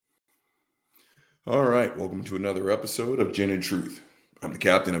All right, welcome to another episode of Gin and Truth. I'm the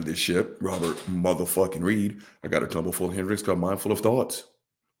captain of this ship, Robert motherfucking Reed. I got a tumble full of Hendrix called Mindful of Thoughts.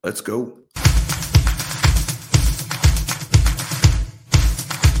 Let's go.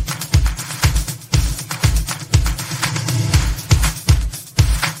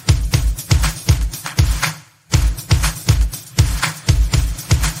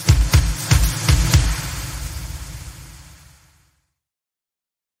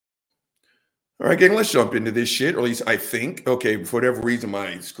 All right, gang, let's jump into this shit, or at least I think. Okay, for whatever reason,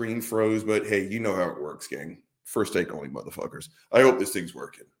 my screen froze, but hey, you know how it works, gang. First take only, motherfuckers. I hope this thing's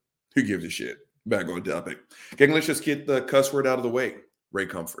working. Who gives a shit? Back on topic. Gang, let's just get the cuss word out of the way. Ray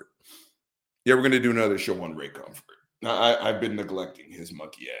Comfort. Yeah, we're going to do another show on Ray Comfort. Now, I've been neglecting his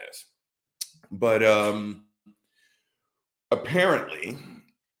monkey ass. But apparently,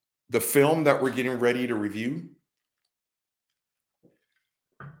 the film that we're getting ready to review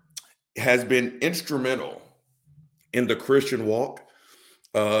has been instrumental in the Christian walk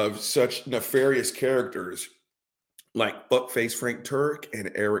of such nefarious characters like Fuckface Frank Turk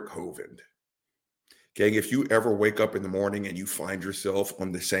and Eric Hovind. Gang, if you ever wake up in the morning and you find yourself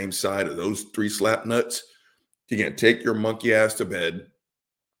on the same side of those three slap nuts, you can take your monkey ass to bed,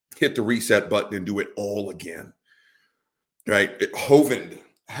 hit the reset button, and do it all again. Right? Hovind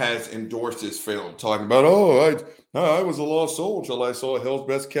has endorsed this film, talking about, I was a lost soul till I saw Hell's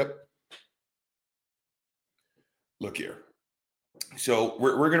Best Kept. Look here. So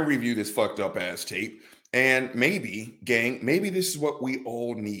we're going to review this fucked up ass tape. And maybe, gang, maybe this is what we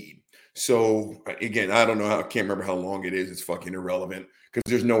all need. So again, I don't know I can't remember how long it is. It's fucking irrelevant because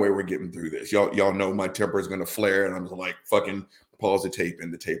there's no way we're getting through this. Y'all know my temper is going to flare and I'm like, fucking pause the tape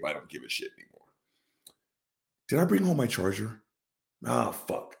and the tape. I don't give a shit anymore. Did I bring home my charger? Ah,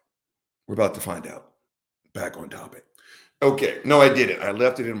 fuck. We're about to find out. Back on topic. Okay. No, I didn't. I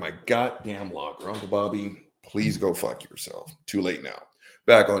left it in my goddamn locker. Uncle Bobby, please go fuck yourself. Too late now.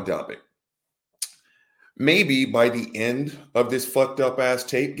 Back on topic. Maybe by the end of this fucked up ass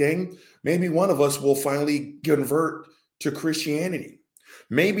tape, gang, maybe one of us will finally convert to Christianity.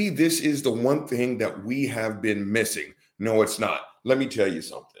 Maybe this is the one thing that we have been missing. No, it's not. Let me tell you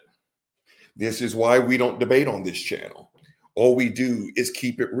something. This is why we don't debate on this channel. All we do is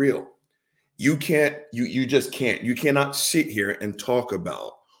keep it real. You just can't. You cannot sit here and talk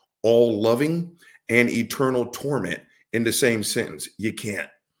about all loving and eternal torment in the same sentence. You can't.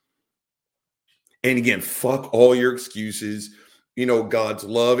 And again, fuck all your excuses. You know, God's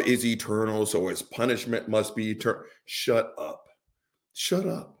love is eternal, so his punishment must be eternal. Shut up. Shut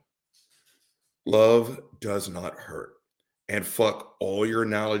up. Love does not hurt. And fuck all your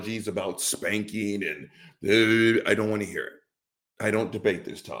analogies about spanking and I don't want to hear it. I don't debate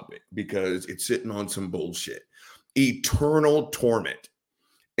this topic because it's sitting on some bullshit. Eternal torment.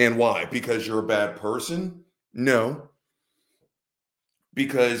 And why? Because you're a bad person? No.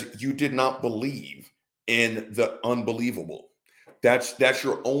 Because you did not believe in the unbelievable. That's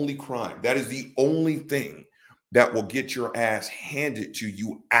your only crime. That is the only thing that will get your ass handed to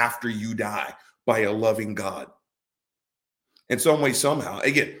you after you die by a loving God. In some way, somehow.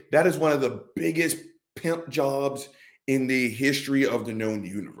 Again, that is one of the biggest pimp jobs in the history of the known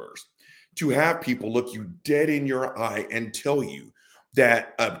universe. To have people look you dead in your eye and tell you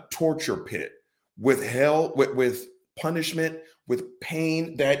that a torture pit with hell, with punishment, with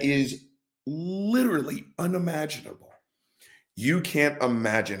pain that is literally unimaginable. You can't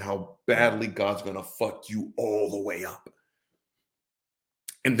imagine how badly God's going to fuck you all the way up.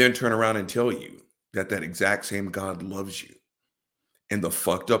 And then turn around and tell you that that exact same God loves you. And the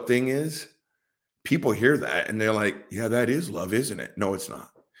fucked up thing is, people hear that and they're like, yeah, that is love, isn't it? No, it's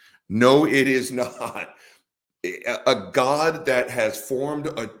not. No, it is not. A God that has formed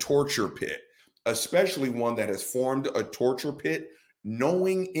a torture pit, especially one that has formed a torture pit,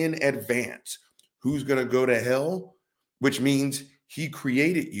 knowing in advance who's going to go to hell, which means he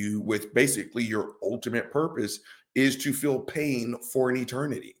created you with basically your ultimate purpose is to feel pain for an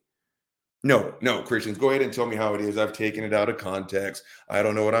eternity. No, Christians, go ahead and tell me how it is. I've taken it out of context. I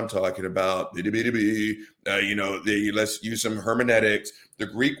don't know what I'm talking about. Let's use some hermeneutics. The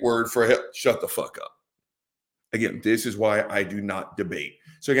Greek word for hell, shut the fuck up. Again, this is why I do not debate.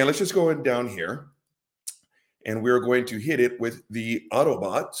 So again, let's just go down here. And we're going to hit it with the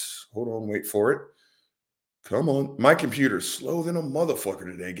Autobots. Hold on, wait for it. Come on. My computer's slow than a motherfucker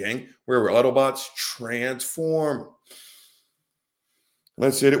today, gang. Where we're Autobots transform.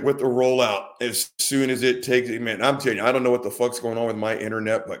 Let's hit it with the rollout as soon as it takes. Man, I'm telling you, I don't know what the fuck's going on with my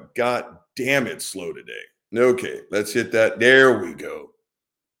internet, but god damn it's slow today. Okay, let's hit that. There we go.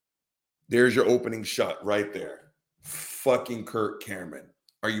 There's your opening shot right there. Fucking Kirk Cameron.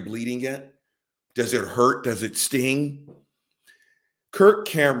 Are you bleeding yet? Does it hurt? Does it sting? Kirk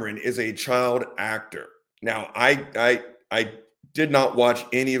Cameron is a child actor. Now, I did not watch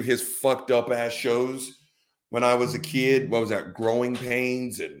any of his fucked up ass shows when I was a kid. What was that? Growing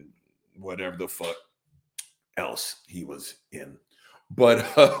Pains and whatever the fuck else he was in.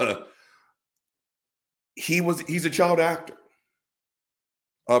 But he's a child actor.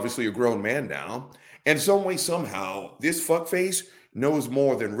 Obviously a grown man now. And some way, somehow, this fuckface knows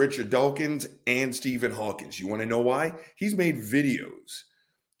more than Richard Dawkins and Stephen Hawking. You want to know why? He's made videos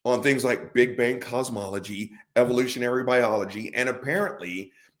on things like Big Bang cosmology, evolutionary biology, and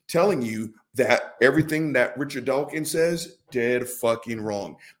apparently telling you that everything that Richard Dawkins says, dead fucking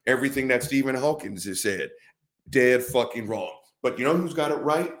wrong. Everything that Stephen Hawking has said, dead fucking wrong. But you know who's got it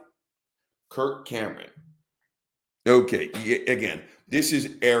right? Kirk Cameron. Okay, again, this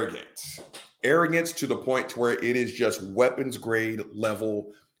is arrogance. Arrogance to the point to where it is just weapons grade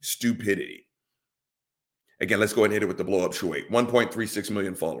level stupidity. Again, let's go ahead and hit it with the blow up Shuate. 1.36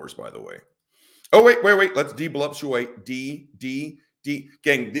 million followers, by the way. Oh, wait. Let's de-blow up Shuate. D.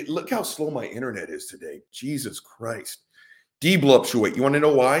 Gang, look how slow my internet is today. Jesus Christ. De-blow up Shuate. You want to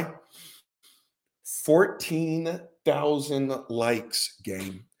know why? 14,000 likes,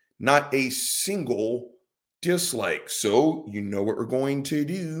 gang. Not a single dislike. So you know what we're going to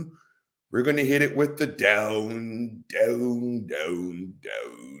do. We're going to hit it with the down.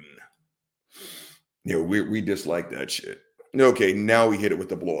 You know, we dislike that shit. Okay, now we hit it with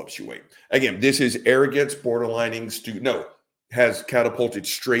the blow up Shuate. Again, this is arrogance, borderlining, has catapulted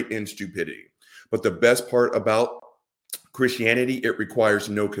straight in stupidity. But the best part about Christianity, it requires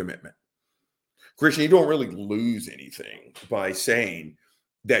no commitment. Christian, you don't really lose anything by saying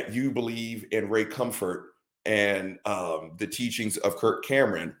that you believe in Ray Comfort and the teachings of Kirk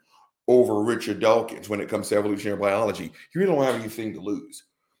Cameron over Richard Dawkins when it comes to evolutionary biology. You really don't have anything to lose.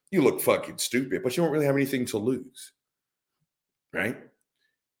 You look fucking stupid, but you don't really have anything to lose, right?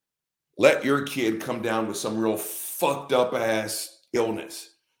 Let your kid come down with some real fucked up ass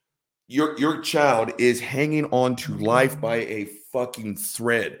illness. Your child is hanging on to life by a fucking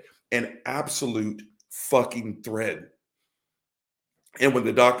thread, an absolute fucking thread. And when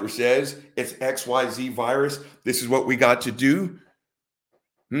the doctor says it's XYZ virus, this is what we got to do.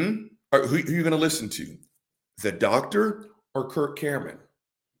 Who are you going to listen to? The doctor or Kirk Cameron?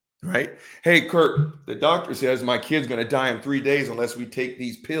 Right? Hey, Kirk, the doctor says my kid's going to die in 3 days unless we take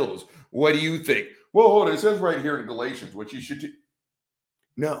these pills. What do you think? Well, hold on. It says right here in Galatians what you should do.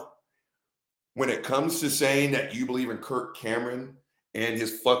 No. When it comes to saying that you believe in Kirk Cameron and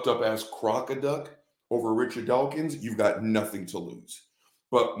his fucked up ass crocoduck over Richard Dawkins, you've got nothing to lose.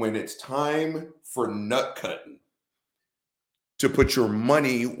 But when it's time for nut cutting, to put your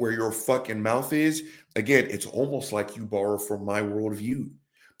money where your fucking mouth is, again, it's almost like you borrow from my worldview.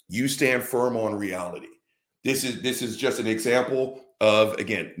 You stand firm on reality. This is just an example of,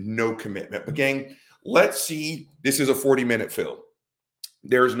 again, no commitment. But gang, let's see. This is a 40-minute film.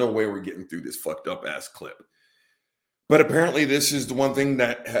 There's no way we're getting through this fucked up ass clip. But apparently this is the one thing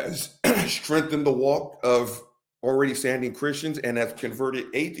that has strengthened the walk of already standing Christians and has converted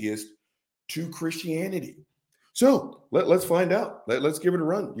atheists to Christianity. So let's find out. Let's give it a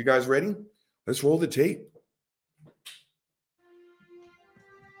run. You guys ready? Let's roll the tape.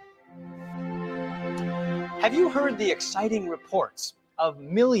 Have you heard the exciting reports of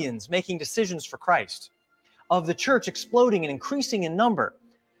millions making decisions for Christ, of the church exploding and increasing in number?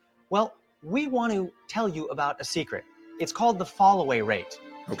 Well, we want to tell you about a secret. It's called the fall away rate.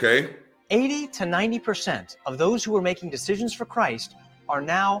 Okay. 80 to 90% of those who are making decisions for Christ are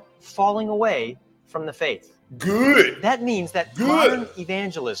now falling away from the faith. Good. That means that modern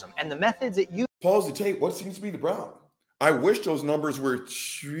evangelism and the methods it uses. Pause the tape. What seems to be the problem? I wish those numbers were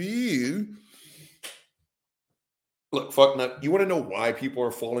true. Look, fuck nut. You want to know why people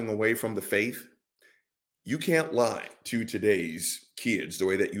are falling away from the faith? You can't lie to today's kids the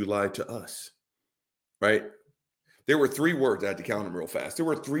way that you lied to us, right? There were 3 words. I had to count them real fast. There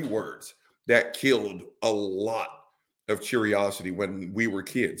were 3 words that killed a lot of curiosity when we were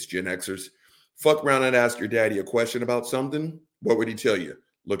kids, Gen Xers. Fuck around and ask your daddy a question about something. What would he tell you?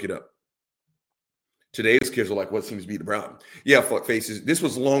 Look it up. Today's kids are like, what seems to be the problem? Yeah, fuck faces. This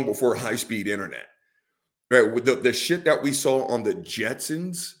was long before high-speed internet. Right? With the shit that we saw on the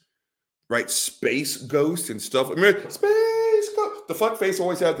Jetsons, right? Space Ghost and stuff. I mean, Space Ghost. The fuck face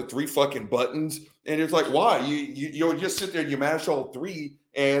always had the 3 fucking buttons. And it's like, why? You just sit there and you mash all 3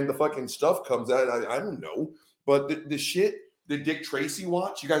 and the fucking stuff comes out. I don't know. But the shit, the Dick Tracy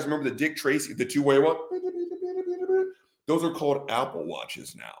watch, you guys remember the Dick Tracy, the 2-way watch? Those are called Apple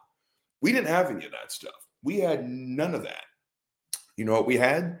Watches now. We didn't have any of that stuff. We had none of that. You know what we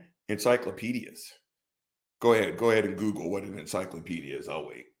had? Encyclopedias. Go ahead and Google what an encyclopedia is. I'll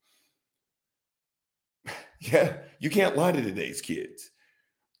wait. Yeah, you can't lie to today's kids.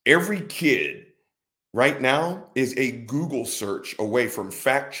 Every kid right now is a Google search away from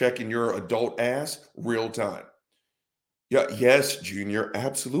fact checking your adult ass real time. Yeah, yes, Junior,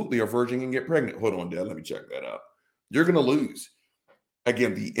 absolutely. A virgin can get pregnant. Hold on, Dad. Let me check that out. You're going to lose.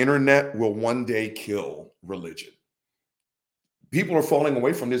 Again, the internet will one day kill religion. People are falling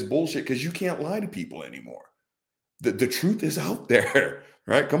away from this bullshit because you can't lie to people anymore. The truth is out there,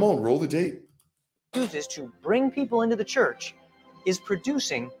 right? Come on, roll the tape. Uses to bring people into the church is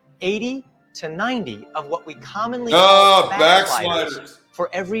producing 80 to 90 of what we commonly call backsliders for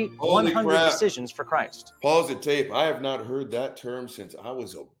every 100 decisions for Christ. Pause the tape. I have not heard that term since I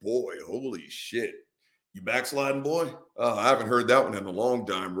was a boy. Holy shit. You backsliding, boy? I haven't heard that one in a long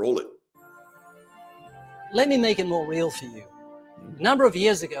time. Roll it. Let me make it more real for you. A number of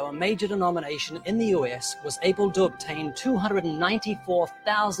years ago, a major denomination in the US was able to obtain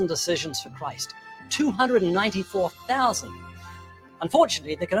 294,000 decisions for Christ. 294,000.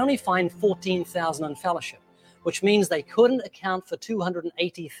 Unfortunately, they could only find 14,000 in fellowship, which means they couldn't account for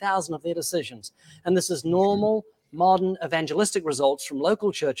 280,000 of their decisions. And this is normal, modern evangelistic results from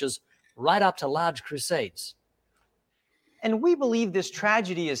local churches right up to large crusades. And we believe this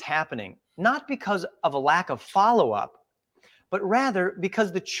tragedy is happening not because of a lack of follow-up, but rather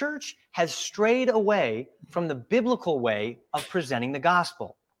because the church has strayed away from the biblical way of presenting the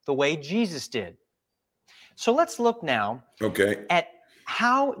gospel, the way Jesus did. So let's look now at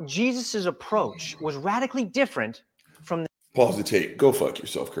how Jesus' approach was radically different from the... Pause the tape. Go fuck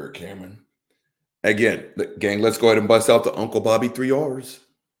yourself, Kirk Cameron. Again, gang, let's go ahead and bust out the Uncle Bobby 3 R's.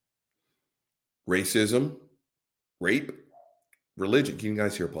 Racism, rape, religion. Can you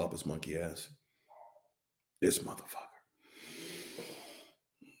guys hear Papa's monkey ass? This motherfucker.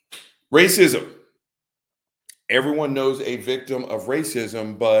 Racism. Everyone knows a victim of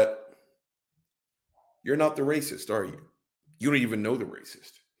racism, but you're not the racist, are you? You don't even know the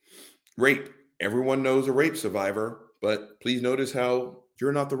racist. Rape. Everyone knows a rape survivor, but please notice how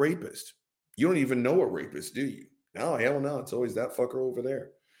you're not the rapist. You don't even know a rapist, do you? No, hell no. It's always that fucker over there.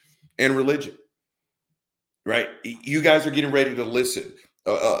 And religion. Right? You guys are getting ready to listen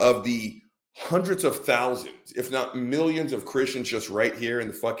of the hundreds of thousands, if not millions of Christians just right here in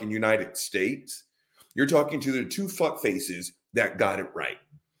the fucking United States. You're talking to the two fuck faces that got it right.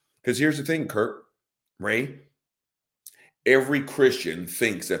 Because here's the thing, Kirk, Ray. Every Christian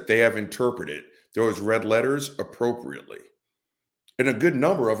thinks that they have interpreted those red letters appropriately. And a good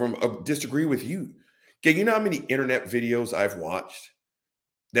number of them disagree with you. Okay, you know how many internet videos I've watched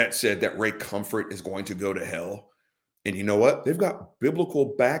that said that Ray Comfort is going to go to hell? And you know what? They've got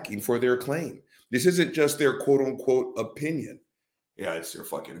biblical backing for their claim. This isn't just their quote unquote opinion. Yeah, it's their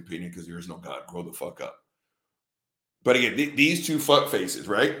fucking opinion because there is no God. Grow the fuck up. But again, these two fuck faces,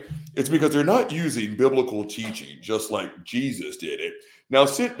 right? It's because they're not using biblical teaching just like Jesus did it. Now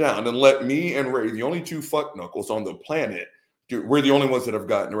sit down and let me and Ray, the only two fuck knuckles on the planet, we're the only ones that have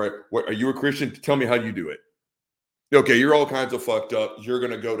gotten it right. What, are you a Christian? Tell me how you do it. Okay, you're all kinds of fucked up. You're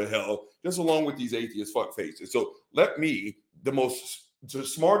going to go to hell, just along with these atheist fuck faces. So let me, the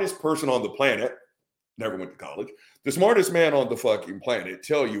smartest person on the planet, never went to college, the smartest man on the fucking planet,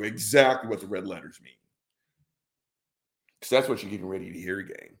 tell you exactly what the red letters mean. Because that's what you're getting ready to hear,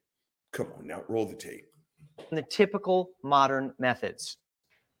 gang. Come on now, roll the tape. The typical modern methods.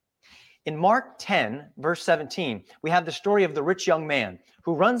 In Mark 10, verse 17, we have the story of the rich young man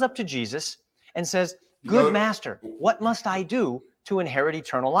who runs up to Jesus and says, "Good master, what must I do to inherit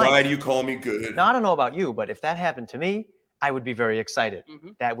eternal life?" Why do you call me good? Now, I don't know about you, but if that happened to me, I would be very excited.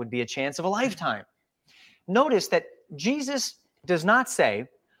 That would be a chance of a lifetime. Notice that Jesus does not say,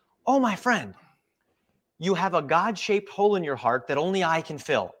 "Oh, my friend, you have a God-shaped hole in your heart that only I can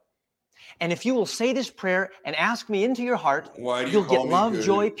fill. And if you will say this prayer and ask me into your heart, you'll get love,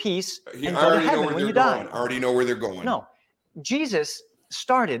 joy, peace, and go to heaven when you die." I already know where they're going. No, Jesus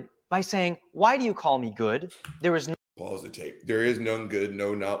started by saying, "Why do you call me good? There is no..." Pause the tape. There is none good,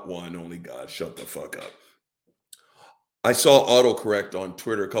 no, not one, only God. Shut the fuck up. I saw autocorrect on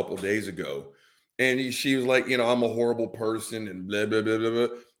Twitter a couple of days ago, and she was like, I'm a horrible person and blah, blah, blah, blah,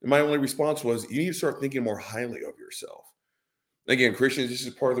 blah. And my only response was, you need to start thinking more highly of yourself. Again, Christians, this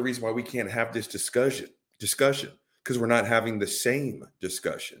is part of the reason why we can't have this discussion, because we're not having the same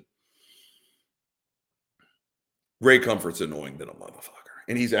discussion. Ray Comfort's annoying than a motherfucker,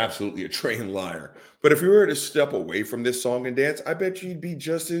 and he's absolutely a trained liar. But if you were to step away from this song and dance, I bet you'd be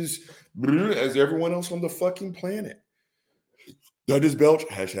just as everyone else on the fucking planet. Douglas Belch,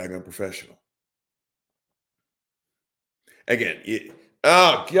 # unprofessional. Again,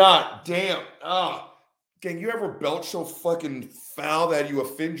 Oh, god damn. Oh, can you ever belch so fucking foul that you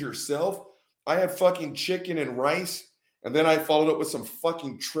offend yourself? I had fucking chicken and rice, and then I followed up with some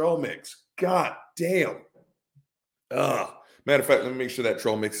fucking trail mix. God damn. Matter of fact, let me make sure that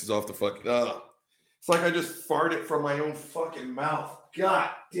trail mix is off the fucking. It's like I just farted from my own fucking mouth. God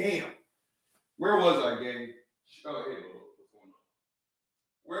damn. Where was I, gang? Oh, hey, what's going on?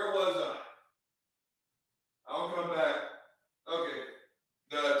 Where was I? I'll come back. Okay.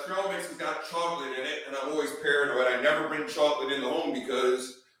 The trail mix has got chocolate in it, and I'm always paranoid. I never bring chocolate in the home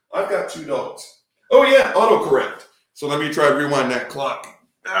because I've got 2 dogs. Oh, yeah, autocorrect. So let me try to rewind that clock.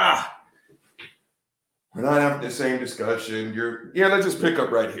 We're not having the same discussion. Let's just pick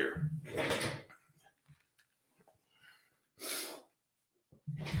up right here.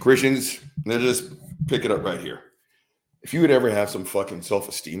 Christians, let's just pick it up right here. If you would ever have some fucking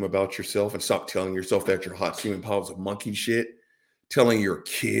self-esteem about yourself and stop telling yourself that you're hot steaming piles of monkey shit, telling your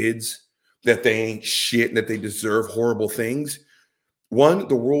kids that they ain't shit and that they deserve horrible things, 1,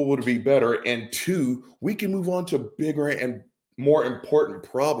 the world would be better, and 2, we can move on to bigger and more important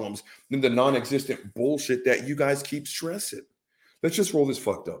problems than the non-existent bullshit that you guys keep stressing. Let's just roll this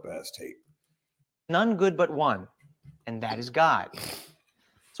fucked up ass tape. None good but one, and that is God.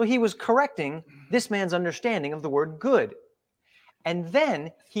 So he was correcting this man's understanding of the word good. And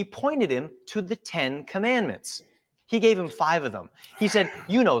then he pointed him to the 10 commandments. He gave him 5 of them. He said,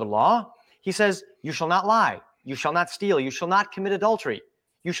 you know the law. He says, you shall not lie. You shall not steal. You shall not commit adultery.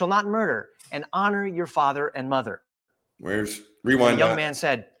 You shall not murder, and honor your father and mother. Rewind. The young man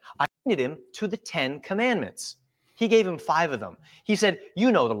said, I pointed him to the 10 commandments. He gave him 5 of them. He said,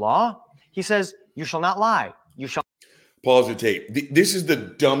 you know the law. He says, you shall not lie. You shall. Pause the tape. This is the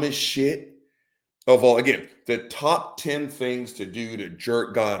dumbest shit of all. Again, the top 10 things to do to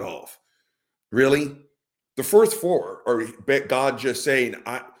jerk God off. Really? The first 4 are God just saying,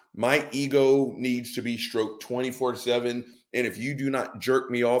 my ego needs to be stroked 24/7. And if you do not jerk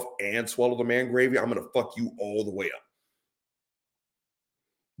me off and swallow the man gravy, I'm going to fuck you all the way up.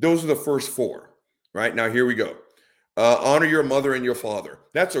 Those are the first 4. Right? Now, here we go. Honor your mother and your father.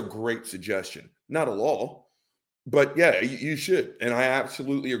 That's a great suggestion. Not a law, but yeah, you should. And I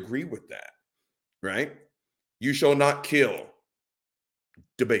absolutely agree with that. Right? You shall not kill.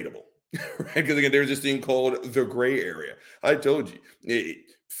 Debatable. Right? Because again, there's this thing called the gray area. I told you,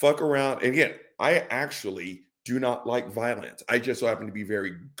 fuck around. And again, I actually do not like violence. I just so happen to be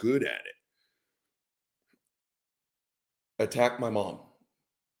very good at it. Attack my mom.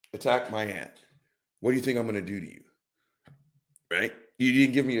 Attack my aunt. What do you think I'm going to do to you? Right? You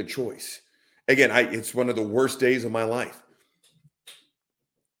didn't give me a choice. Again, it's one of the worst days of my life.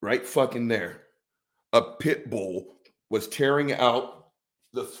 Right fucking there. A pit bull was tearing out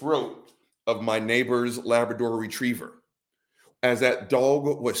the throat of my neighbor's Labrador retriever. As that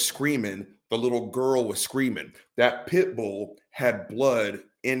dog was screaming, the little girl was screaming. That pit bull had blood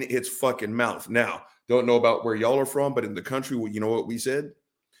in its fucking mouth. Now, don't know about where y'all are from, but in the country, you know what we said?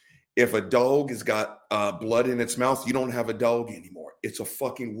 If a dog has got blood in its mouth, you don't have a dog anymore. It's a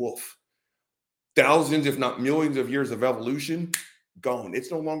fucking wolf. Thousands, if not millions of years of evolution, gone.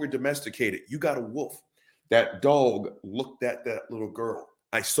 It's no longer domesticated. You got a wolf. That dog looked at that little girl.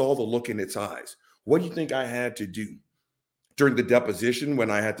 I saw the look in its eyes. What do you think I had to do? During the deposition, when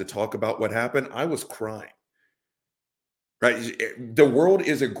I had to talk about what happened, I was crying. Right? The world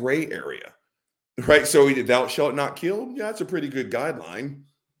is a gray area. Right? So thou shalt not kill. Yeah, that's a pretty good guideline.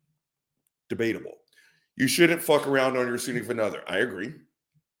 Debatable. You shouldn't fuck around on your significant other. I agree.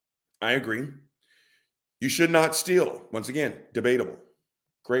 You should not steal. Once again, debatable.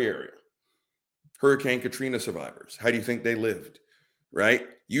 Gray area. Hurricane Katrina survivors. How do you think they lived? Right?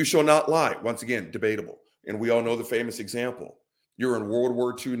 You shall not lie. Once again, debatable. And we all know the famous example. You're in World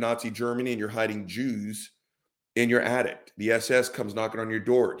War II Nazi Germany and you're hiding Jews in your attic. The SS comes knocking on your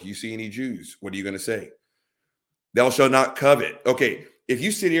door. Do you see any Jews? What are you going to say? Thou shalt not covet. Okay, if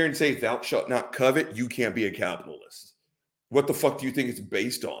you sit here and say thou shalt not covet, you can't be a capitalist. What the fuck do you think it's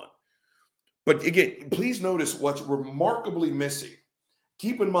based on? But again, please notice what's remarkably missing.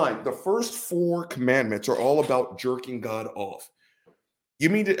 Keep in mind, the first 4 commandments are all about jerking God off. You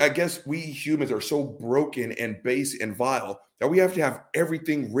mean that I guess we humans are so broken and base and vile that we have to have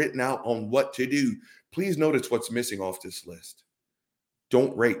everything written out on what to do. Please notice what's missing off this list.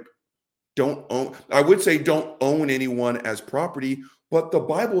 Don't rape. Don't own. I would say don't own anyone as property, but the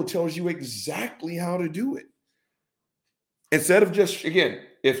Bible tells you exactly how to do it. Instead of just, again,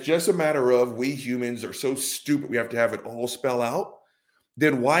 if just a matter of we humans are so stupid we have to have it all spell out,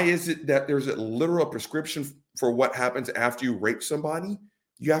 then why is it that there's a literal prescription for what happens after you rape somebody?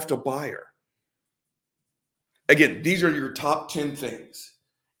 You have to buy her. Again, these are your top 10 things.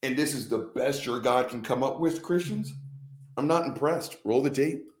 And this is the best your God can come up with, Christians. I'm not impressed. Roll the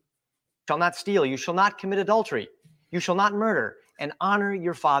tape. Shall not steal. You shall not commit adultery. You shall not murder, and honor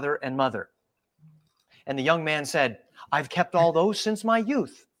your father and mother. And the young man said, I've kept all those since my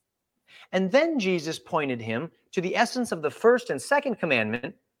youth. And then Jesus pointed him to the essence of the first and second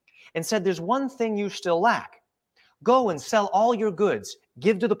commandment and said, there's one thing you still lack. Go and sell all your goods,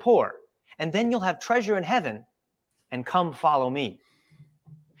 give to the poor, and then you'll have treasure in heaven, and come follow me.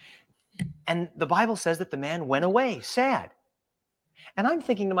 And the Bible says that the man went away sad. And I'm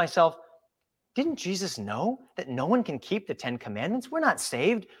thinking to myself, didn't Jesus know that no one can keep the 10 commandments? We're not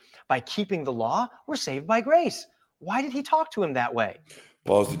saved by keeping the law. We're saved by grace. Why did he talk to him that way?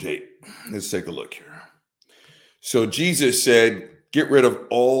 Pause the tape. Let's take a look here. So Jesus said, get rid of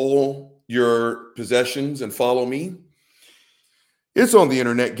all your possessions and follow me. It's on the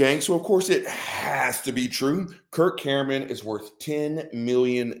internet, gang. So, of course, it has to be true. Kirk Cameron is worth $10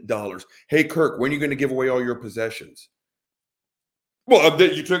 million. Hey, Kirk, when are you going to give away all your possessions? Well,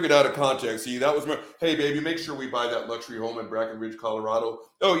 you took it out of context. See, that was my, hey, baby, make sure we buy that luxury home in Brackenridge, Colorado.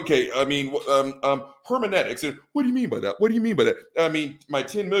 Oh, okay. I mean, hermeneutics. What do you mean by that? What do you mean by that? I mean, my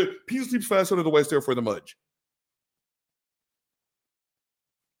 10 million. Peter sleeps fast under the West there for the mudge.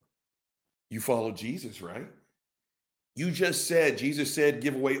 You follow Jesus, right? You just said, Jesus said,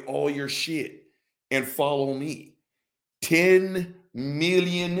 give away all your shit and follow me. $10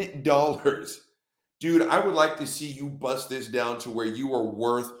 million. Dude, I would like to see you bust this down to where you are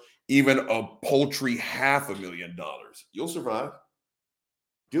worth even a paltry $500,000. You'll survive.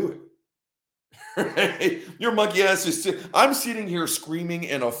 Do it. Your monkey ass is, I'm sitting here screaming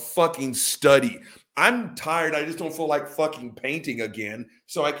in a fucking study. I'm tired. I just don't feel like fucking painting again.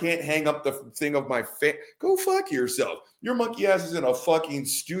 So I can't hang up the thing of my face. Go fuck yourself. Your monkey ass is in a fucking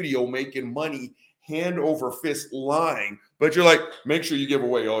studio making money, hand over fist lying. But you're like, make sure you give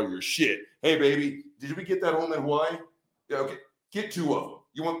away all your shit. Hey, baby, did we get that home in Hawaii? Yeah, okay. Get 2 of them.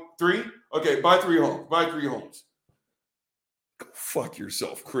 You want 3? Okay, buy 3 homes. Buy 3 homes. Go fuck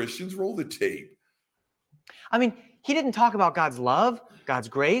yourself, Christians. Roll the tape. I mean, he didn't talk about God's love, God's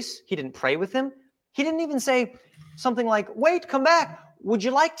grace. He didn't pray with him. He didn't even say something like, wait, come back. Would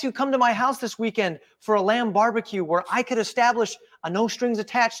you like to come to my house this weekend for a lamb barbecue where I could establish a no strings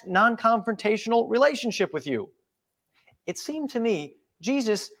attached, non-confrontational relationship with you? It seemed to me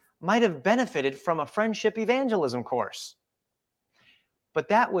Jesus might have benefited from a friendship evangelism course. But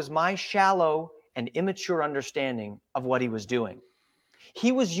that was my shallow and immature understanding of what he was doing.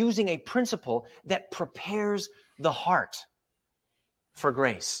 He was using a principle that prepares the heart for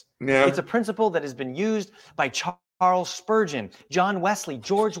grace. Yeah. It's a principle that has been used by Charles Spurgeon, John Wesley,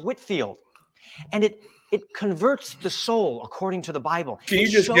 George Whitefield. And it converts the soul according to the Bible. Can you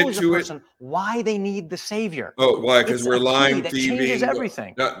just get to it? Why they need the Savior. Oh, why? Because we're lying, that thieving. Changes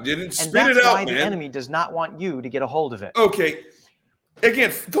everything. No, didn't spit and that's it out, why man. The enemy does not want you to get a hold of it. Okay.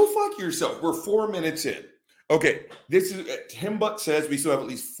 Again, go fuck yourself. We're 4 minutes in. Okay, this is Tim Butt says we still have at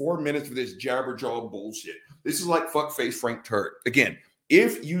least 4 minutes for this jabberjaw bullshit. This is like fuckface Frank Turk. Again,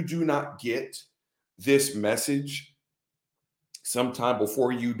 if you do not get this message sometime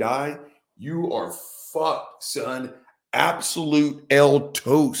before you die, you are fucked, son. Absolute L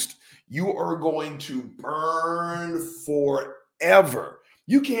toast. You are going to burn forever.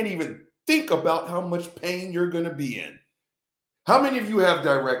 You can't even think about how much pain you're going to be in. How many of you have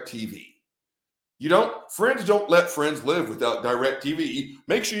DirecTV? You don't? Friends don't let friends live without DirecTV.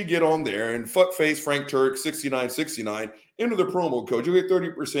 Make sure you get on there and fuckface Frank Turk 6969. Enter the promo code. You'll get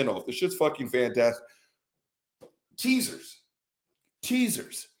 30% off. This shit's fucking fantastic. Teasers.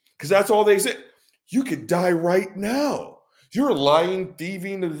 Because that's all they say. You could die right now. You're lying,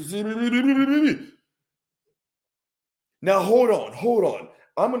 thieving. Now, hold on.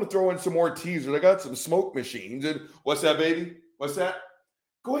 I'm going to throw in some more teasers. I got some smoke machines. And what's that, baby? What's that?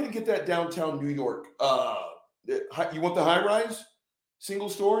 Go ahead and get that downtown New York. You want the high rise? Single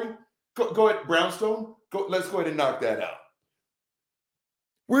story? Go ahead, brownstone. Let's go ahead and knock that out.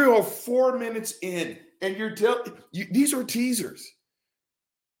 We're 4 minutes in, and you're telling these are teasers.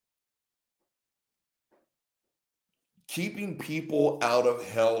 Keeping people out of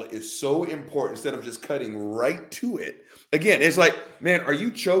hell is so important instead of just cutting right to it. Again, it's like, man, are you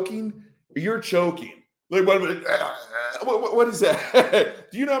choking? You're choking. Like, what is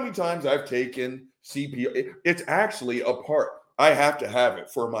that? Do you know how many times I've taken CPR? It's actually a part. I have to have it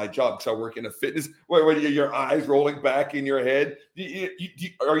for my job because I work in a fitness. Your eyes rolling back in your head.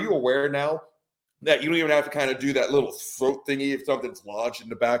 Are you aware now that you don't even have to kind of do that little throat thingy if something's lodged in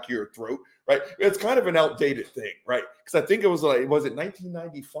the back of your throat, right? It's kind of an outdated thing, right? Because I think it was like, was it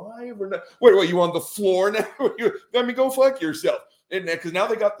 1995 or not? Wait, you on the floor now? I mean, go fuck yourself. And because now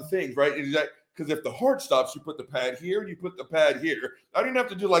they got the things, right? Because if the heart stops, you put the pad here and you put the pad here. I didn't have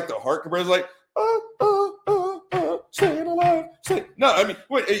to do like the heart compressor, like, staying alive. No, I mean,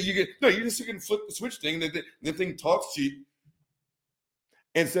 you just can flip the switch thing, and the thing talks to you.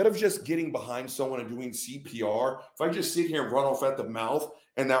 Instead of just getting behind someone and doing CPR, if I just sit here and run off at the mouth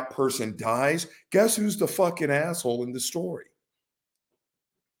and that person dies, guess who's the fucking asshole in the story?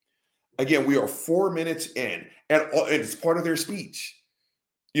 Again, we are 4 minutes in, and it's part of their speech.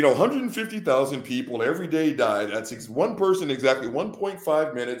 150,000 people every day die. That's one person exactly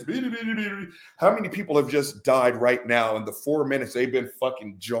 1.5 minutes. How many people have just died right now in the 4 minutes they've been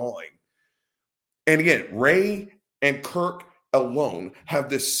fucking jawing? And again, Ray and Kirk alone have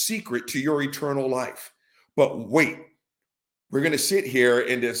the secret to your eternal life. But wait, we're going to sit here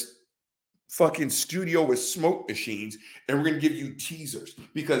in this fucking studio with smoke machines, and we're going to give you teasers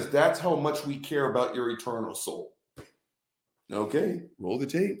because that's how much we care about your eternal soul. Okay, roll the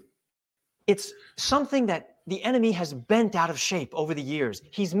tape. It's something that the enemy has bent out of shape over the years.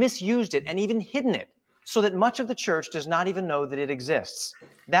 He's misused it and even hidden it so that much of the church does not even know that it exists.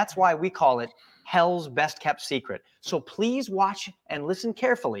 That's why we call it hell's best kept secret. So please watch and listen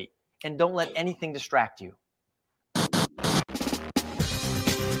carefully and don't let anything distract you.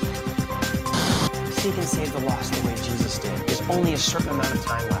 Seek and save the lost the way Jesus did. There's only a certain amount of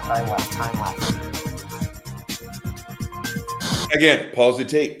time left. Again, pause the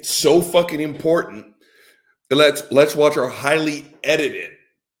tape. So fucking important. Let's watch our highly edited,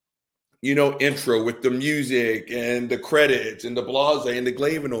 intro with the music and the credits and the blase and the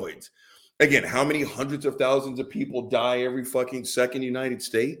flavonoids. Again, how many hundreds of thousands of people die every fucking second in the United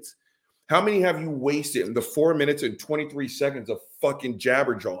States? How many have you wasted in the 4 minutes and 23 seconds of fucking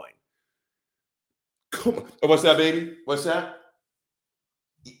jabber jawing? Come on. What's that, baby? What's that?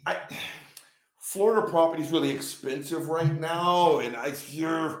 Florida property is really expensive right now, and I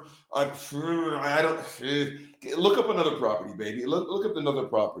don't look up another property, baby. Look up another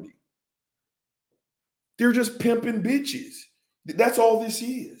property. They're just pimping bitches. That's all this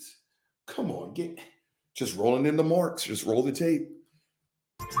is. Come on, just rolling in the marks. Just roll the tape.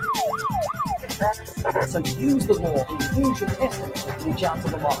 So use the law, use your testimony, reach out to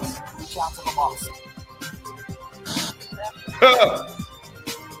the boss.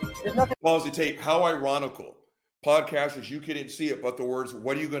 Pause the tape. How ironical. Podcasters, you couldn't see it, but the words,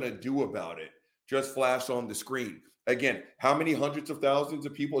 what are you going to do about it, just flashed on the screen. Again, how many hundreds of thousands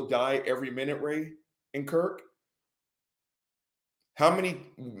of people die every minute, Ray and Kirk? How many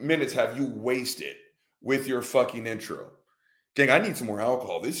minutes have you wasted with your fucking intro? Gang, I need some more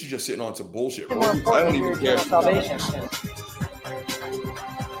alcohol. This is just sitting on some bullshit. Bro. I don't even care. What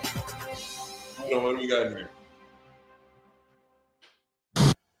do we got in here?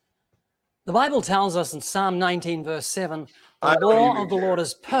 The Bible tells us in Psalm 19, verse 7, the law of the Lord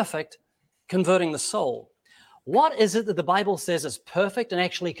is perfect, converting the soul. What is it that the Bible says is perfect and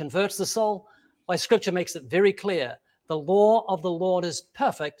actually converts the soul? Why, Scripture makes it very clear. The law of the Lord is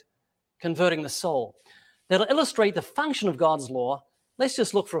perfect, converting the soul. Now, to illustrate the function of God's law, let's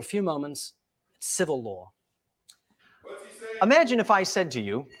just look for a few moments at civil law. Imagine if I said to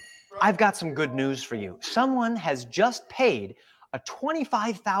you, I've got some good news for you. Someone has just paid a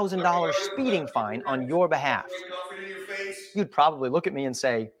 $25,000 speeding fine on your behalf. You'd probably look at me and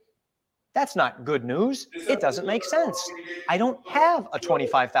say, that's not good news. It doesn't make sense. I don't have a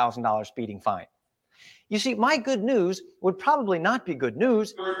 $25,000 speeding fine. You see, my good news would probably not be good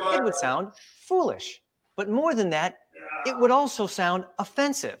news. It would sound foolish. But more than that, it would also sound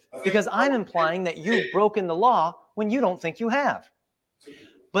offensive because I'm implying that you've broken the law when you don't think you have.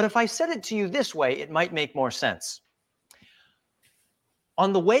 But if I said it to you this way, it might make more sense.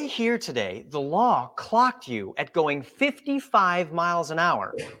 On the way here today, the law clocked you at going 55 miles an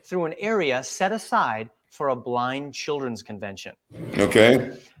hour through an area set aside for a blind children's convention.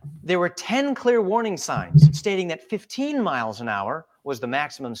 Okay. There were 10 clear warning signs stating that 15 miles an hour was the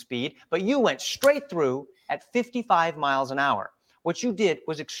maximum speed, but you went straight through at 55 miles an hour. What you did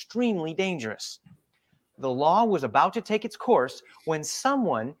was extremely dangerous. The law was about to take its course when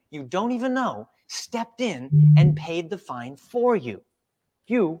someone you don't even know stepped in and paid the fine for you.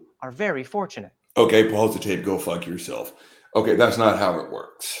 You are very fortunate. Okay, pause the tape. Go fuck yourself. Okay, that's not how it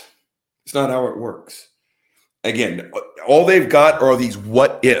works. It's not how it works. Again, all they've got are these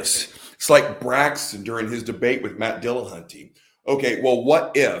what ifs. It's like Braxton during his debate with Matt Dillahunty. Okay, well,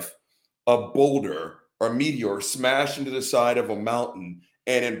 what if a boulder or meteor smashed into the side of a mountain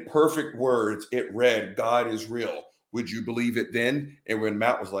and in perfect words, it read, God is real. Would you believe it then? And when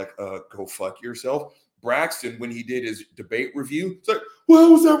Matt was like, go fuck yourself, Braxton, when he did his debate review, it's like, well,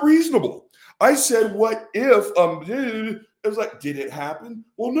 how was that reasonable? I said, what if, it was like, did it happen?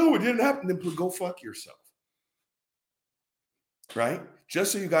 Well, no, it didn't happen. Then go fuck yourself. Right?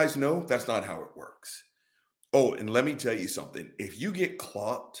 Just so you guys know, that's not how it works. Oh, and let me tell you something. If you get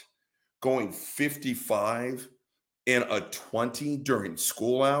clocked going 55 in a 20 during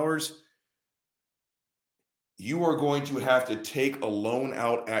school hours, you are going to have to take a loan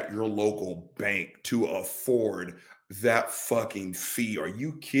out at your local bank to afford that fucking fee. Are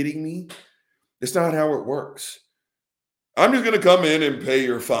you kidding me? It's not how it works. I'm just going to come in and pay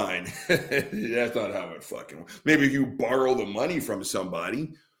your fine. That's not how it fucking works. Maybe if you borrow the money from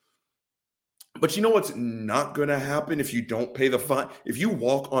somebody. But you know what's not going to happen if you don't pay the fine? If you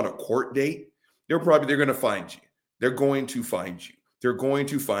walk on a court date, they're going to find you. They're going to find you. They're going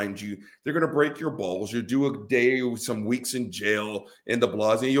to find you. They're going to break your balls. You'll do a day with some weeks in jail in the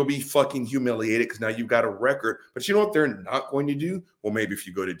Blasé, and you'll be fucking humiliated because now you've got a record. But you know what they're not going to do? Well, maybe if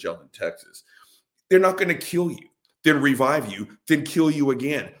you go to jail in Texas, they're not going to kill you, then revive you, then kill you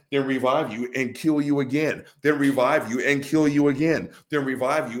again, then revive you and kill you again, then revive you and kill you again, then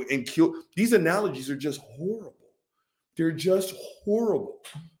revive you and kill. These analogies are just horrible. They're just horrible.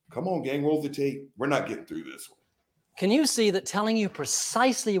 Come on, gang, roll the tape. We're not getting through this one. Can you see that telling you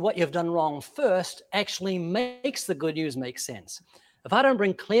precisely what you've done wrong first actually makes the good news make sense? If I don't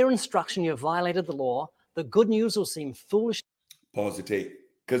bring clear instruction you've violated the law, the good news will seem foolish. Pause the tape,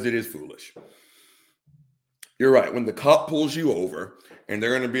 because it is foolish. You're right. When the cop pulls you over and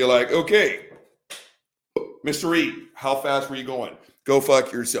they're going to be like, okay, Mr. Reed, how fast were you going? Go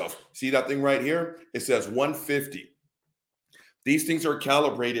fuck yourself. See that thing right here? It says 150. These things are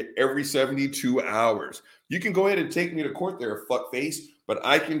calibrated every 72 hours. You can go ahead and take me to court there, fuckface, but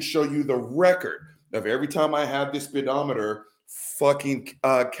I can show you the record of every time I have this speedometer fucking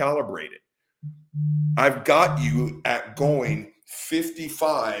calibrated. I've got you at going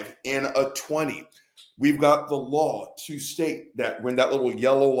 55 in a 20. We've got the law to state that when that little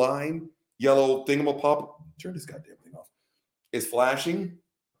yellow line, yellow thingamapop, turn this goddamn thing off, is flashing,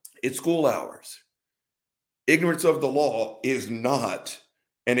 it's school hours. Ignorance of the law is not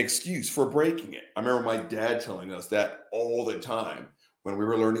an excuse for breaking it. I remember my dad telling us that all the time when we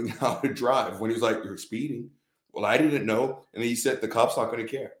were learning how to drive, when he was like, you're speeding. Well, I didn't know. And then he said, the cop's not going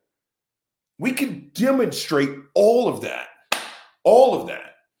to care. We can demonstrate all of that. All of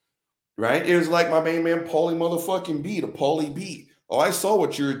that. Right? It was like my main man, Paulie motherfucking B, the Paulie B. Oh, I saw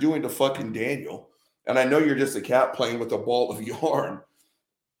what you were doing to fucking Daniel. And I know you're just a cat playing with a ball of yarn.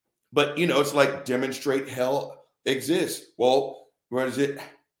 But, you know, it's like demonstrate hell exists. Well, where is it?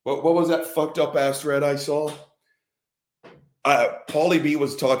 What was that fucked up ass thread I saw? Paulie B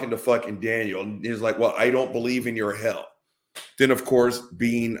was talking to fucking Daniel. And he's like, well, I don't believe in your hell. Then, of course,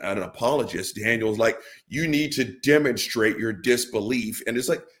 being an apologist, Daniel's like, you need to demonstrate your disbelief. And it's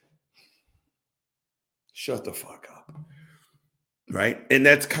like, shut the fuck up. Right? And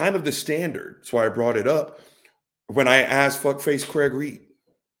that's kind of the standard. That's why I brought it up. When I asked fuckface Craig Reed,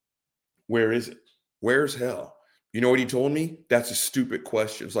 where is it? Where's hell? You know what he told me? That's a stupid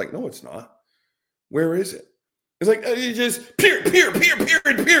question. It's like, no, it's not. Where is it? It's like, it's just period.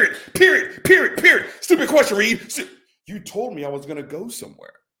 Stupid question, Reed. You told me I was going to go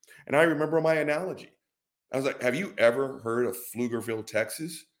somewhere. And I remember my analogy. I was like, have you ever heard of Pflugerville,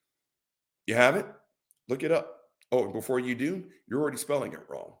 Texas? You haven't? Look it up. Oh, and before you do, you're already spelling it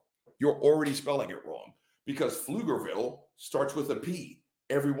wrong. You're already spelling it wrong because Pflugerville starts with a P.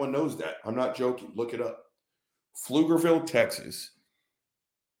 Everyone knows that. I'm not joking. Look it up. Pflugerville, Texas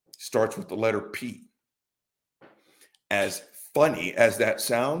starts with the letter P. As funny as that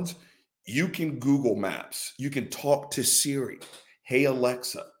sounds, you can Google Maps. You can talk to Siri. Hey,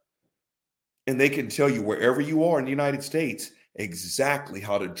 Alexa. And they can tell you wherever you are in the United States exactly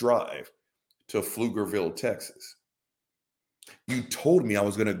how to drive to Pflugerville, Texas. You told me I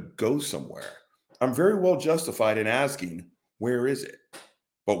was going to go somewhere. I'm very well justified in asking, where is it?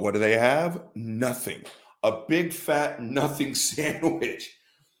 But what do they have? Nothing. A big fat nothing sandwich.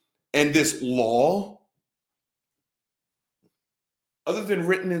 And this law, other than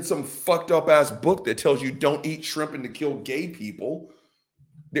written in some fucked up ass book that tells you don't eat shrimp and to kill gay people,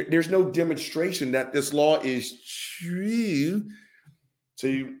 there's no demonstration that this law is true.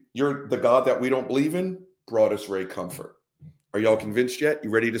 So you're the God that we don't believe in, brought us Ray Comfort. Are y'all convinced yet? You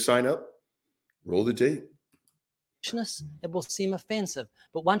ready to sign up? Roll the tape. It will seem offensive.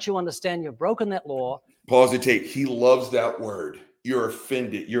 But once you understand you've broken that law. Pause the tape. He loves that word. You're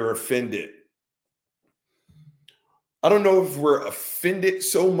offended. You're offended. I don't know if we're offended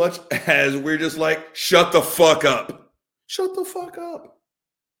so much as we're just like, shut the fuck up. Shut the fuck up.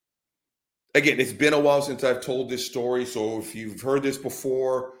 Again, it's been a while since I've told this story, so if you've heard this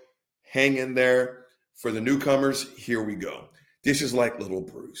before, hang in there. For the newcomers, here we go. This is like little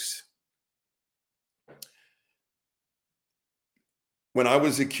Bruce. When I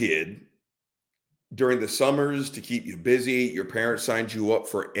was a kid, during the summers to keep you busy, your parents signed you up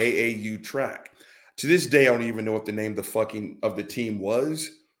for AAU track. To this day, I don't even know what the name of the team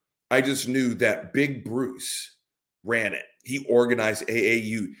was. I just knew that Big Bruce ran it. He organized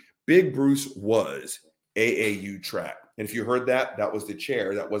AAU. Big Bruce was AAU track. And if you heard that, that was the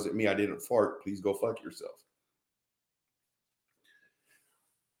chair. That wasn't me. I didn't fart. Please go fuck yourself.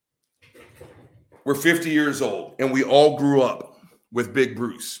 We're 50 years old, and we all grew up with Big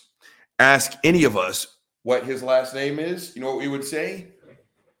Bruce. Ask any of us what his last name is. You know what we would say?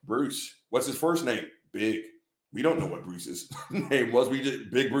 Bruce. What's his first name? Big. We don't know what Bruce's name was. We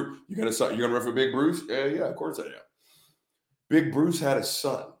just Big Bruce. You're gonna run for Big Bruce? Yeah, of course I am. Big Bruce had a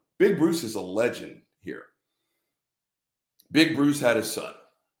son. Big Bruce is a legend here. Big Bruce had a son.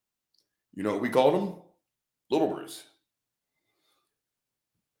 You know what we called him? Little Bruce.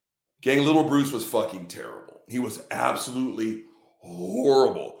 Gang, Little Bruce was fucking terrible. He was absolutely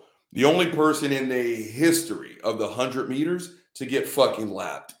horrible. The only person in the history of the 100 meters to get fucking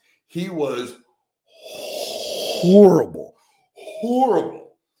lapped. He was horrible.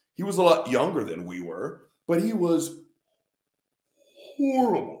 Horrible. He was a lot younger than we were, but he was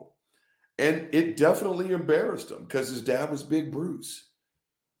horrible. And it definitely embarrassed him because his dad was Big Bruce.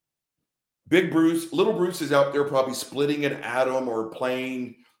 Big Bruce, Little Bruce is out there probably splitting an atom or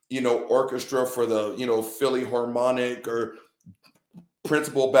playing, orchestra for the, Philly Harmonic or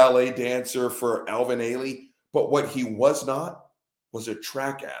principal ballet dancer for Alvin Ailey. But what he was not was a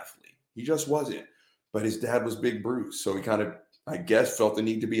track athlete. He just wasn't. But his dad was Big Bruce. So he kind of, I guess, felt the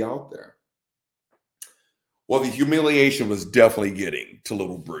need to be out there. Well, the humiliation was definitely getting to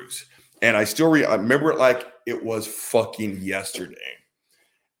Little Bruce. And I remember it like it was fucking yesterday.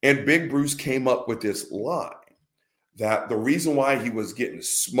 And Big Bruce came up with this lie that the reason why he was getting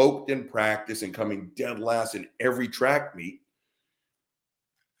smoked in practice and coming dead last in every track meet,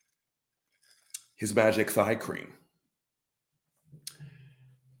 his magic thigh cream.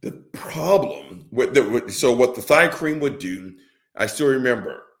 The problem what the thigh cream would do, I still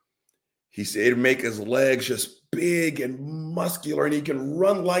remember, he said it'd make his legs just big and muscular and he can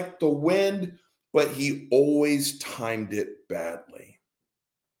run like the wind, but he always timed it badly.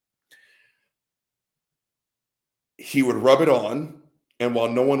 He would rub it on, and while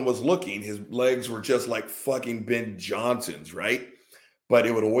no one was looking, his legs were just like fucking Ben Johnson's, right? But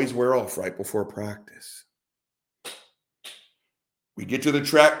it would always wear off right before practice. We get to the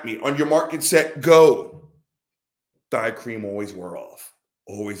track meet. On your mark, get set, go. Thigh cream always wore off.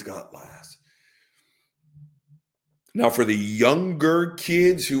 Always got last. Now, for the younger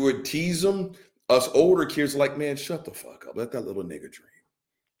kids who would tease them, us older kids are like, man, shut the fuck up. Let that little nigga dream.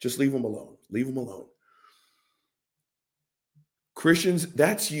 Just leave him alone. Leave him alone. Christians,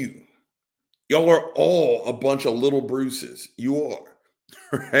 that's you. Y'all are all a bunch of little Bruces. You are,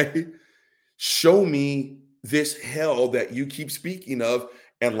 right? Show me this hell that you keep speaking of.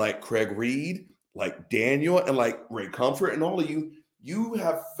 And like Craig Reed, like Daniel, and like Ray Comfort, and all of you, you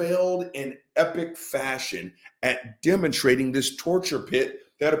have failed in epic fashion at demonstrating this torture pit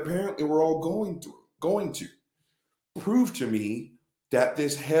that apparently we're all going to. Prove to me that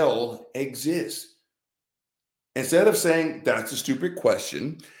this hell exists. Instead of saying that's a stupid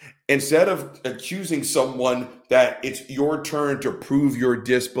question, instead of accusing someone that it's your turn to prove your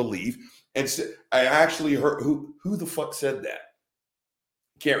disbelief, and I actually heard who the fuck said that?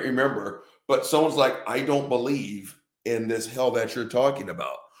 Can't remember, but someone's like, I don't believe in this hell that you're talking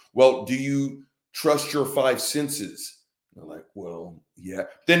about. Well, do you trust your five senses? I'm like, well, yeah.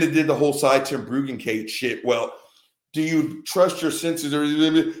 Then they did the whole side Tim Bruggencate shit. Well, do you trust your senses?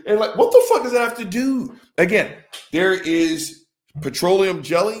 And like, what the fuck does that have to do? Again, there is petroleum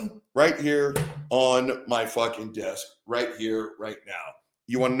jelly right here on my fucking desk, right here, right now.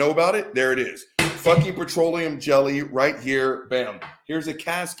 You want to know about it? There it is. Fucking petroleum jelly right here. Bam. Here's a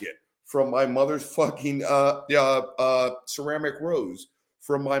casket from my mother's fucking ceramic rose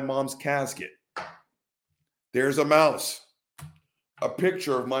from my mom's casket. There's a mouse. A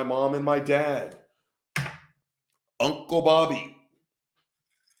picture of my mom and my dad. Uncle Bobby.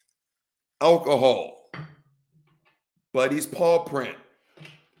 Alcohol. Buddy's paw print.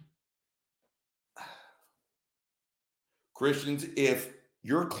 Christians, if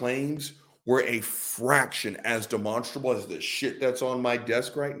your claims were a fraction as demonstrable as the shit that's on my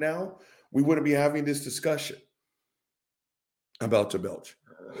desk right now, we wouldn't be having this discussion. I'm about to belch.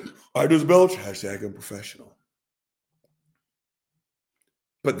 I just belch. Hashtag unprofessional.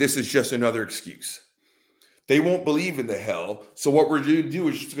 But this is just another excuse. They won't believe in the hell. So what we're going to do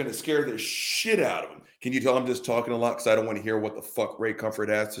is just going to scare the shit out of them. Can you tell I'm just talking a lot because I don't want to hear what the fuck Ray Comfort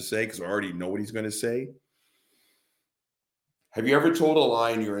has to say because I already know what he's going to say? Have you ever told a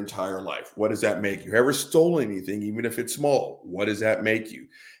lie in your entire life? What does that make you? Ever stolen anything, even if it's small? What does that make you?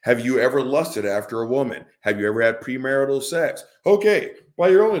 Have you ever lusted after a woman? Have you ever had premarital sex? Okay, by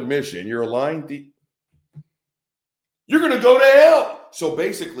your own admission, you're a lying thief. You're going to go to hell. So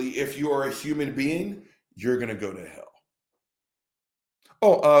basically, if you are a human being, you're going to go to hell.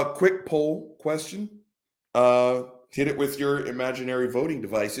 Oh, quick poll question. Hit it with your imaginary voting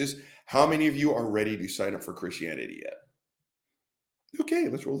devices. How many of you are ready to sign up for Christianity yet? Okay,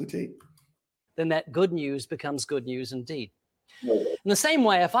 let's roll the tape. Then that good news becomes good news indeed. In the same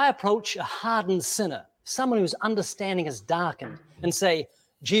way, if I approach a hardened sinner, someone whose understanding is darkened, and say,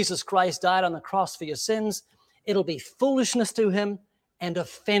 Jesus Christ died on the cross for your sins, it'll be foolishness to him and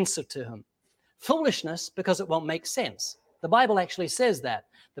offensive to him. Foolishness because it won't make sense. The Bible actually says that.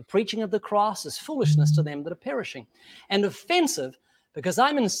 The preaching of the cross is foolishness to them that are perishing. And offensive because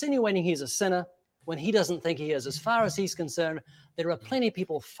I'm insinuating he's a sinner when he doesn't think he is. As far as he's concerned, there are plenty of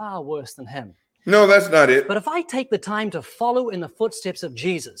people far worse than him. No, that's not it. But if I take the time to follow in the footsteps of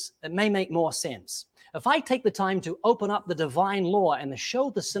Jesus, it may make more sense. If I take the time to open up the divine law and to show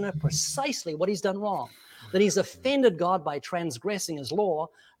the sinner precisely what he's done wrong, that he's offended God by transgressing his law,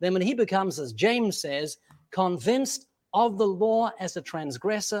 then when he becomes, as James says, convinced of the law as a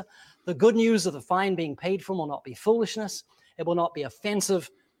transgressor, the good news of the fine being paid for him will not be foolishness. It will not be offensive.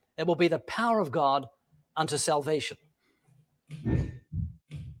 It will be the power of God unto salvation.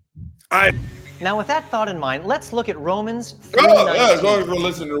 Now, with that thought in mind, let's look at Romans 3:19. Oh, yeah, as long as we're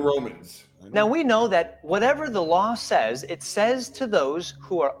listening to Romans. Now, we know that whatever the law says, it says to those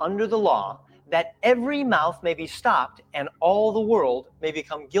who are under the law that every mouth may be stopped and all the world may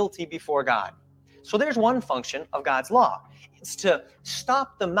become guilty before God. So there's one function of God's law. It's to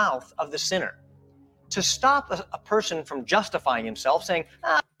stop the mouth of the sinner, to stop a person from justifying himself, saying,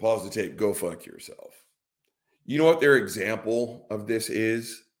 Pause the tape. Go fuck yourself. You know what their example of this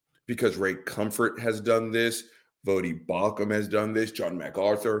is? Because Ray Comfort has done this. Vodi Bakum has done this. John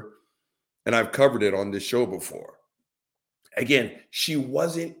MacArthur. And I've covered it on this show before. Again, she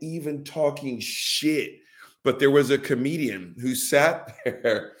wasn't even talking shit. But there was a comedian who sat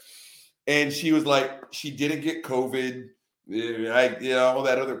there and she was like, she didn't get COVID, all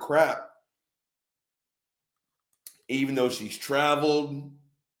that other crap. Even though she's traveled,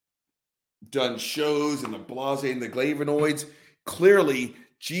 done shows in the Blase and the Glavinoids, clearly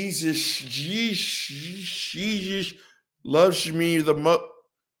Jesus loves me the most.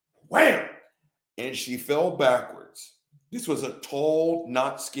 Wham! And she fell backwards. This was a tall,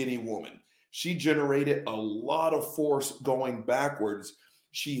 not skinny woman. She generated a lot of force going backwards.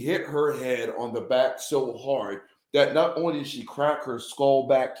 She hit her head on the back so hard that not only did she crack her skull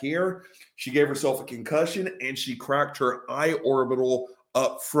back here, she gave herself a concussion and she cracked her eye orbital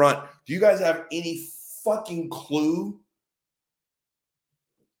up front. Do you guys have any fucking clue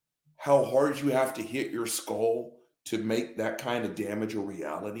how hard you have to hit your skull to make that kind of damage a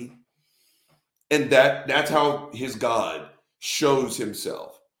reality? And that's how his God shows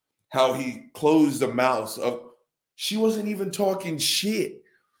himself. How he closed the mouths of, she wasn't even talking shit.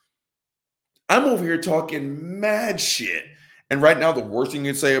 I'm over here talking mad shit. And right now, the worst thing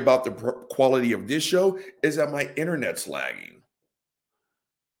you can say about the quality of this show is that my internet's lagging.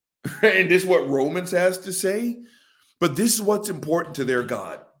 And this is what Romans has to say. But this is what's important to their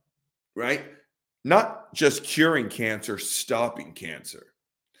God, right? Not just curing cancer, stopping cancer.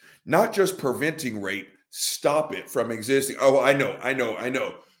 Not just preventing rape, stop it from existing. Oh, I know.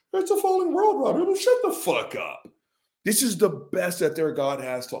 It's a fallen world, Robert. Shut the fuck up. This is the best that their God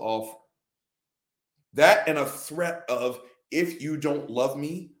has to offer. That and a threat of, if you don't love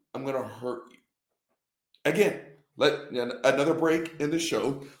me, I'm going to hurt you. Again, another break in the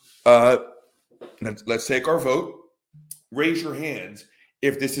show. Let's take our vote. Raise your hands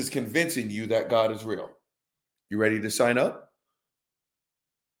if this is convincing you that God is real. You ready to sign up?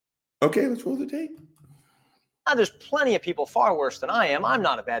 Okay, let's roll the tape. There's plenty of people far worse than I am. I'm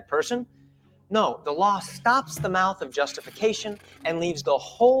not a bad person. No, the law stops the mouth of justification and leaves the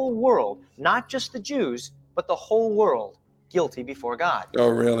whole world, not just the Jews, but the whole world, guilty before God. Oh,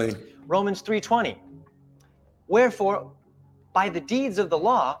 really? Romans 3:20. Wherefore, by the deeds of the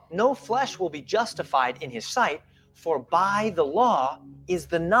law, no flesh will be justified in his sight, for by the law is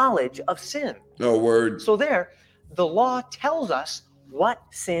the knowledge of sin. No word. So there, the law tells us what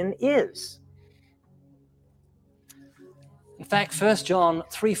sin is. In fact, 1 John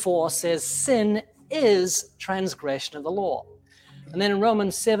 3:4 says sin is transgression of the law. And then in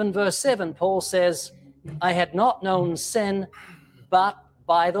Romans 7 verse 7, Paul says, I had not known sin but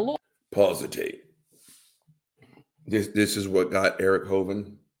by the law. Pause the tape. This is what got Eric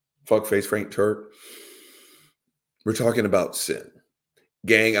Hovind, fuckface Frank Turk. We're talking about sin.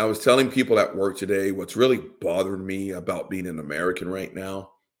 Gang, I was telling people at work today what's really bothering me about being an American right now,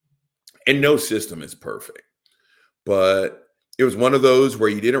 and no system is perfect, but it was one of those where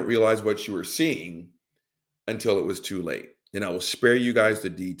you didn't realize what you were seeing until it was too late. And I will spare you guys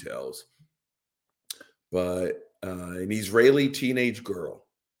the details, but an Israeli teenage girl,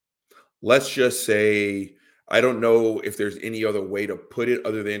 let's just say, I don't know if there's any other way to put it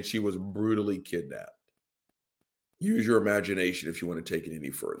other than she was brutally kidnapped. Use your imagination if you want to take it any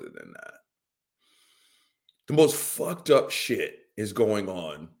further than that. The most fucked up shit is going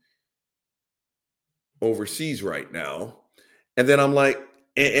on overseas right now. And then I'm like,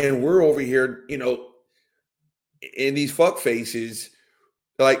 and we're over here, you know, in these fuck faces,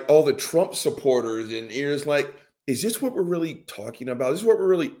 like all the Trump supporters, and you're just like, is this what we're really talking about? Is this what we're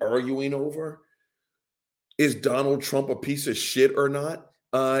really arguing over? Is Donald Trump a piece of shit or not?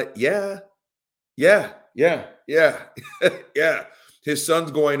 Yeah. Yeah. His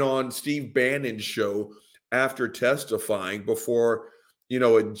son's going on Steve Bannon's show after testifying before, you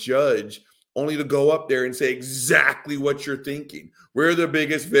know, a judge, only to go up there and say exactly what you're thinking. We're the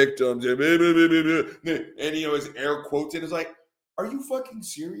biggest victims. And, you know, his air quotes it. It's like, are you fucking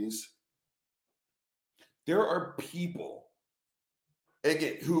serious? There are people,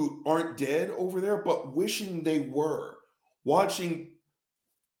 again, who aren't dead over there, but wishing they were, watching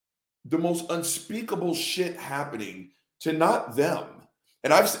the most unspeakable shit happening to not them.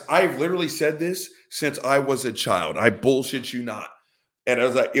 And I've literally said this since I was a child. I bullshit you not. And I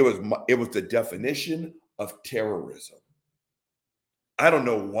was like, it was the definition of terrorism. I don't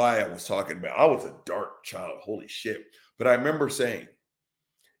know why I was talking about. I was a dark child. Holy shit. But I remember saying,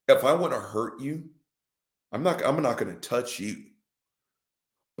 if I want to hurt you, I'm not going to touch you,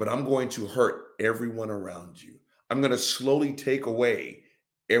 but I'm going to hurt everyone around you. I'm going to slowly take away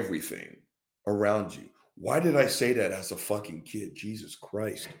everything around you. Why did I say that as a fucking kid? Jesus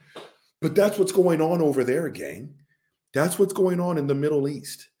Christ. But that's what's going on over there, gang. That's what's going on in the Middle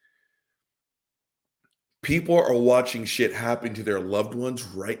East. People are watching shit happen to their loved ones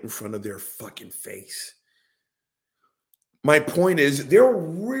right in front of their fucking face. My point is, there are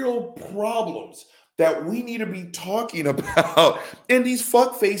real problems that we need to be talking about. And these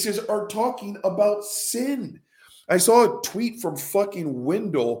fuckfaces are talking about sin. I saw a tweet from fucking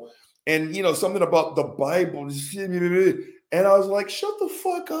Wendell and, you know, something about the Bible. And I was like, shut the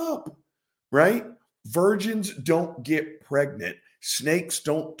fuck up, right? Virgins don't get pregnant. Snakes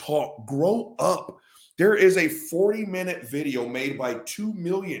don't talk. Grow up. There is a 40-minute video made by 2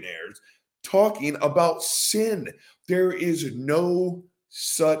 millionaires talking about sin. There is no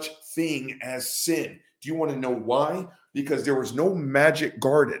such thing as sin. Do you want to know why? Because there was no magic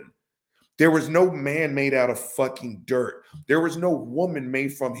garden. There was no man made out of fucking dirt. There was no woman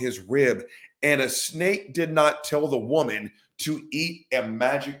made from his rib. And a snake did not tell the woman to eat a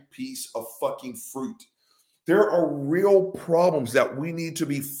magic piece of fucking fruit. There are real problems that we need to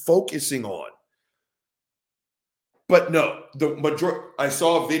be focusing on. But no, the majority, I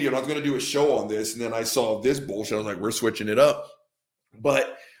saw a video and I was going to do a show on this. And then I saw this bullshit. I was like, we're switching it up.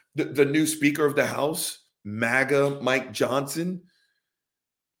 But the new Speaker of the House, MAGA Mike Johnson,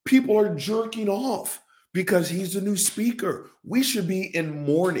 people are jerking off because he's the new speaker. We should be in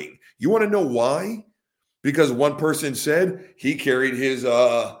mourning. You want to know why? Because one person said he carried his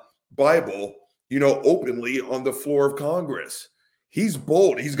Bible, you know, openly on the floor of Congress. He's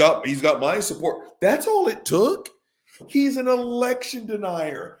bold. He's got my support. That's all it took. He's an election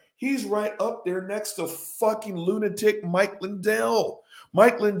denier. He's right up there next to fucking lunatic Mike Lindell.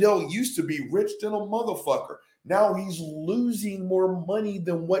 Mike Lindell used to be rich than a motherfucker. Now he's losing more money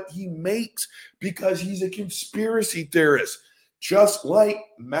than what he makes because he's a conspiracy theorist, just like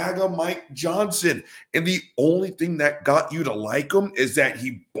MAGA Mike Johnson. And the only thing that got you to like him is that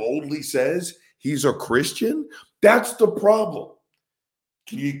he boldly says he's a Christian. That's the problem.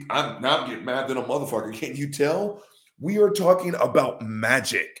 I'm not getting mad than a motherfucker. Can't you tell? We are talking about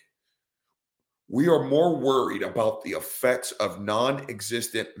magic. We are more worried about the effects of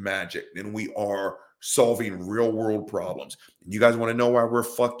non-existent magic than we are solving real world problems. And you guys want to know why we're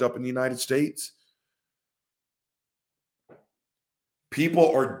fucked up in the United States?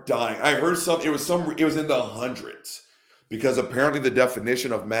 People are dying. I heard it was in the hundreds, because apparently the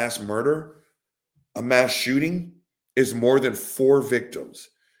definition of mass murder, a mass shooting, is more than 4 victims.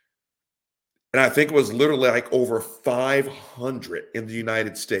 And I think it was literally like over 500 in the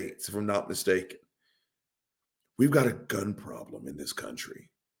United States, if I'm not mistaken. We've got a gun problem in this country.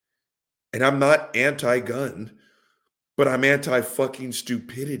 And I'm not anti-gun, but I'm anti-fucking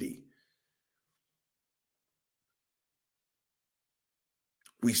stupidity.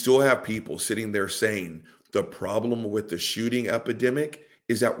 We still have people sitting there saying the problem with the shooting epidemic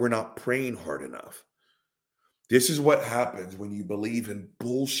is that we're not praying hard enough. This is what happens when you believe in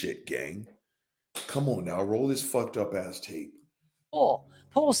bullshit, gang. Come on now, roll this fucked up ass tape.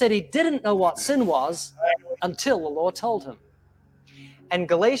 Paul said he didn't know what sin was until the Lord told him. And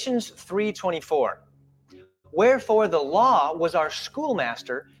Galatians 3:24. Wherefore the law was our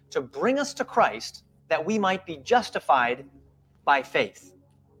schoolmaster to bring us to Christ, that we might be justified by faith.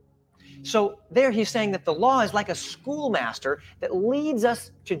 So there he's saying that the law is like a schoolmaster that leads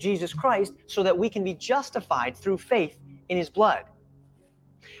us to Jesus Christ so that we can be justified through faith in his blood.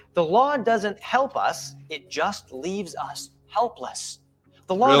 The law doesn't help us, it just leaves us helpless.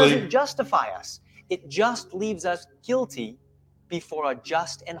 The law doesn't justify us, it just leaves us guilty before a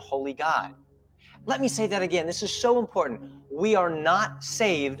just and holy God. Let me say that again. This is so important. We are not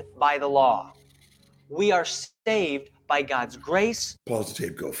saved by the law. We are saved by God's grace. Pause the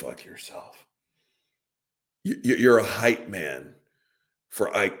tape, go fuck yourself. You're a hype man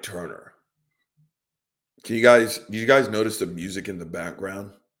for Ike Turner. Did you guys notice the music in the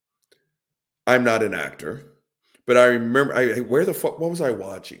background? I'm not an actor, but I remember, what was I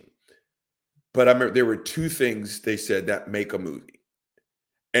watching? But I remember there were two things they said that make a movie.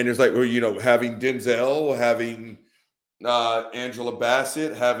 And it's like, well, having Denzel, having Angela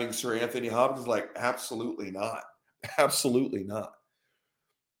Bassett, having Sir Anthony Hopkins, like, absolutely not. Absolutely not.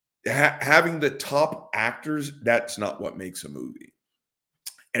 Having the top actors, that's not what makes a movie.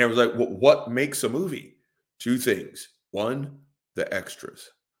 And it was like, well, what makes a movie? Two things. One, the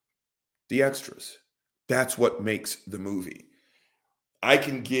extras. The extras. That's what makes the movie. I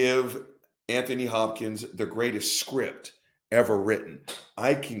can give Anthony Hopkins the greatest script ever written.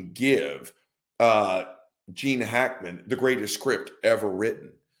 I can give Gene Hackman the greatest script ever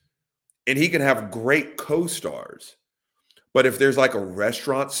written. And he can have great co-stars. But if there's like a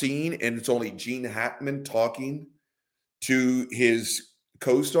restaurant scene and it's only Gene Hackman talking to his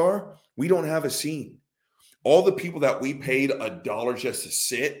co-star, we don't have a scene. All the people that we paid $1 just to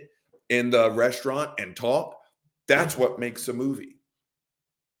sit in the restaurant and talk, that's what makes a movie.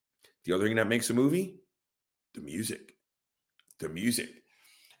 The other thing that makes a movie, the music. The music.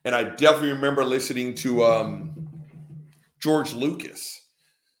 And I definitely remember listening to George Lucas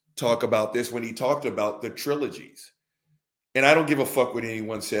talk about this when he talked about the trilogies. And I don't give a fuck what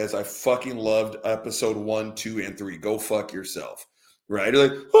anyone says. I fucking loved episode 1, 2, and 3. Go fuck yourself. Right?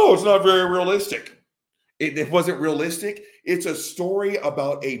 Like, oh, it's not very realistic. It wasn't realistic. It's a story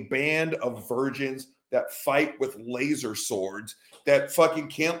about a band of virgins that fight with laser swords that fucking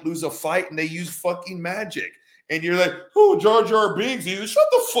can't lose a fight, and they use fucking magic. And you're like, oh, Jar Jar Binks. Shut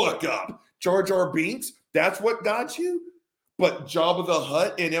the fuck up. Jar Jar Binks, that's what got you? But Jabba the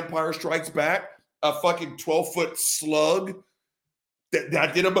Hutt in Empire Strikes Back, a fucking 12-foot slug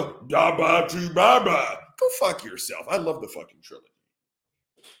that did him a da-ba to baba. Go fuck yourself. I love the fucking trilogy.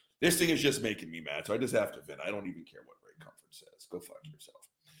 This thing is just making me mad, so I just have to vent. I don't even care what Ray Comfort says. Go fuck yourself.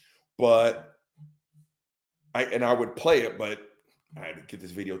 But I would play it, but I had to get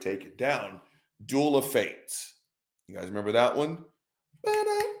this video taken down. Duel of Fates. You guys remember that one?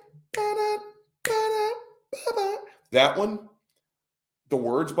 That one, the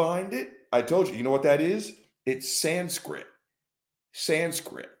words behind it, I told you, you know what that is? It's Sanskrit.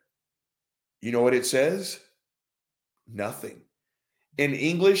 Sanskrit. You know what it says? Nothing. In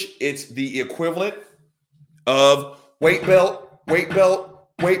English, it's the equivalent of weight belt, weight belt,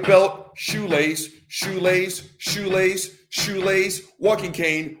 weight belt, shoelace, shoelace, shoelace, shoelace, walking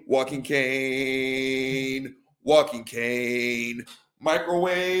cane, walking cane, walking cane,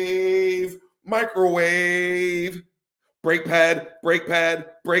 microwave, microwave, brake pad, brake pad,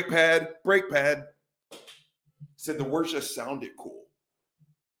 brake pad, brake pad. Said the words just sounded cool.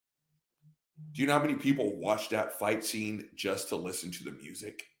 Do you know how many people watch that fight scene just to listen to the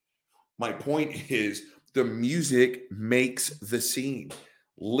music? My point is the music makes the scene.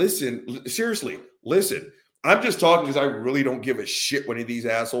 Listen, seriously, listen. I'm just talking because I really don't give a shit what any of these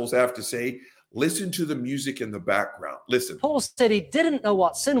assholes have to say. Listen to the music in the background. Listen. Paul said he didn't know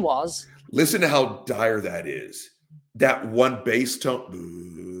what sin was. Listen to how dire that is. That one bass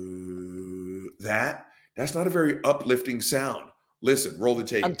tone, that's not a very uplifting sound. Listen, roll the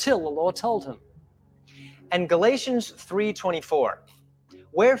tape. Until the Lord told him. And Galatians 3:24.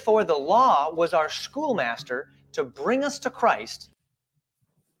 Wherefore the law was our schoolmaster to bring us to Christ.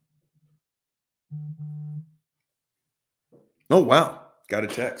 Oh, wow. Got a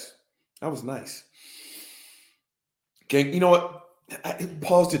text. That was nice. Gang, you know what?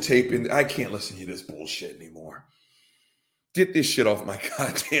 Pause the tape and I can't listen to this bullshit anymore. Get this shit off my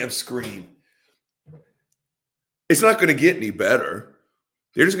goddamn screen. It's not going to get any better.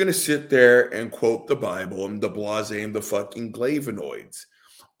 They're just going to sit there and quote the Bible and the blase and the fucking flavonoids,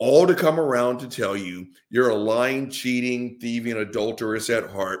 all to come around to tell you you're a lying, cheating, thieving, adulteress at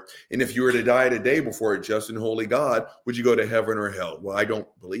heart. And if you were to die today before a just and holy God, would you go to heaven or hell? Well, I don't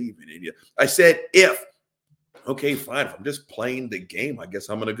believe in it. I said if. Okay, fine. If I'm just playing the game, I guess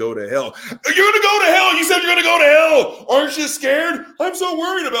I'm going to go to hell. You're going to go to hell. You said you're going to go to hell. Aren't you scared? I'm so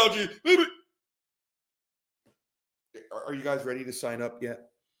worried about you. Are you guys ready to sign up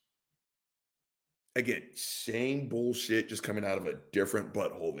yet? Again, same bullshit, just coming out of a different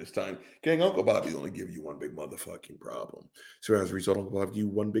butthole this time. Gang, Uncle Bobby's only give you one big motherfucking problem. So as a result, Uncle Bobby give you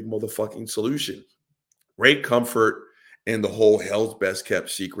one big motherfucking solution. Ray Comfort and the whole hell's best kept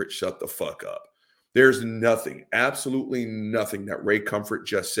secret, shut the fuck up. There's nothing, absolutely nothing that Ray Comfort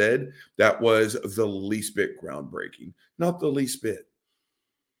just said that was the least bit groundbreaking. Not the least bit.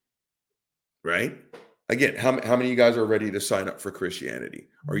 Right? Again, how many of you guys are ready to sign up for Christianity?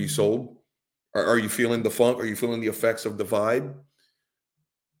 Are you sold? Are you feeling the funk? Are you feeling the effects of the vibe?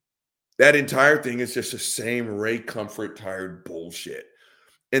 That entire thing is just the same Ray Comfort tired bullshit.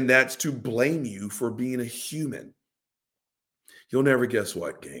 And that's to blame you for being a human. You'll never guess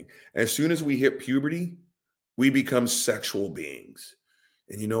what, gang. As soon as we hit puberty, we become sexual beings.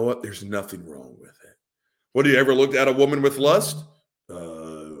 And you know what? There's nothing wrong with it. What, have you ever looked at a woman with lust?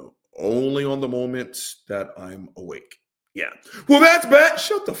 Only on the moments that I'm awake. Yeah. Well, that's bad.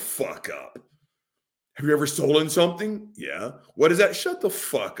 Shut the fuck up. Have you ever stolen something? Yeah. What is that? Shut the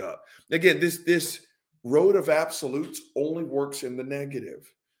fuck up. Again, this road of absolutes only works in the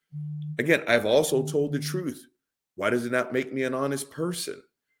negative. Again, I've also told the truth. Why does it not make me an honest person?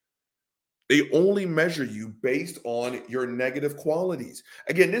 They only measure you based on your negative qualities.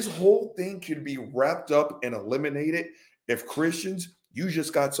 Again, this whole thing can be wrapped up and eliminated if Christians, you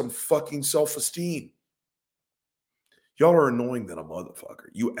just got some fucking self-esteem. Y'all are annoying than a motherfucker.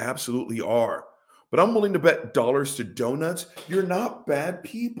 You absolutely are. But I'm willing to bet dollars to donuts. You're not bad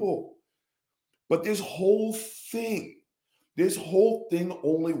people. But this whole thing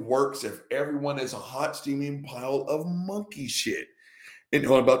only works if everyone is a hot, steaming pile of monkey shit. And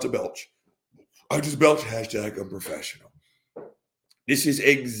I'm about to belch. I just belched, #unprofessional. This is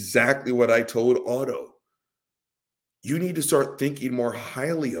exactly what I told Otto. You need to start thinking more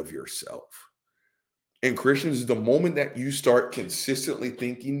highly of yourself. And Christians, the moment that you start consistently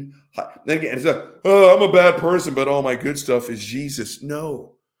thinking, then again, it's I'm a bad person, but all my good stuff is Jesus.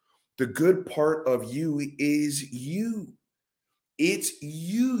 No, the good part of you is you. It's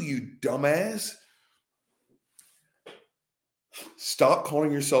you, you dumbass. Stop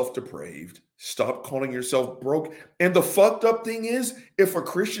calling yourself depraved. Stop calling yourself broke. And the fucked up thing is, if a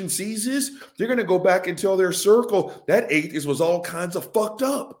Christian sees this, they're going to go back and tell their circle that atheist was all kinds of fucked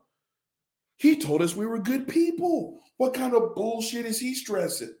up. He told us we were good people. What kind of bullshit is he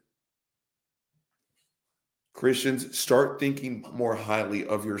stressing? Christians, start thinking more highly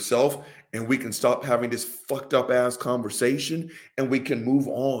of yourself, and we can stop having this fucked up ass conversation, and we can move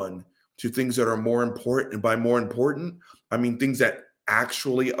on to things that are more important. And by more important, I mean things that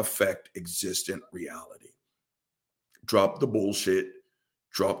actually affect existent reality. Drop the bullshit,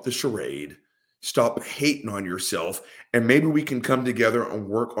 drop the charade, stop hating on yourself, and maybe we can come together and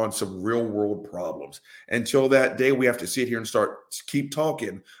work on some real world problems. Until that day, we have to sit here and keep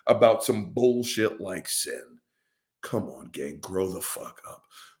talking about some bullshit like sin. Come on, gang, grow the fuck up.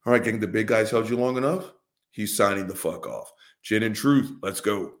 All right, gang, the big guy's held you long enough. He's signing the fuck off. Gin and Truth, let's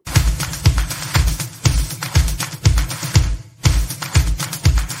go.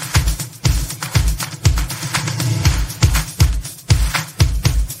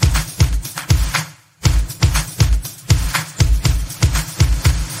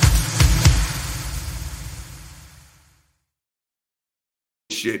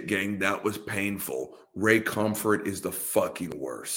 Shit, gang, that was painful. Ray Comfort is the fucking worst.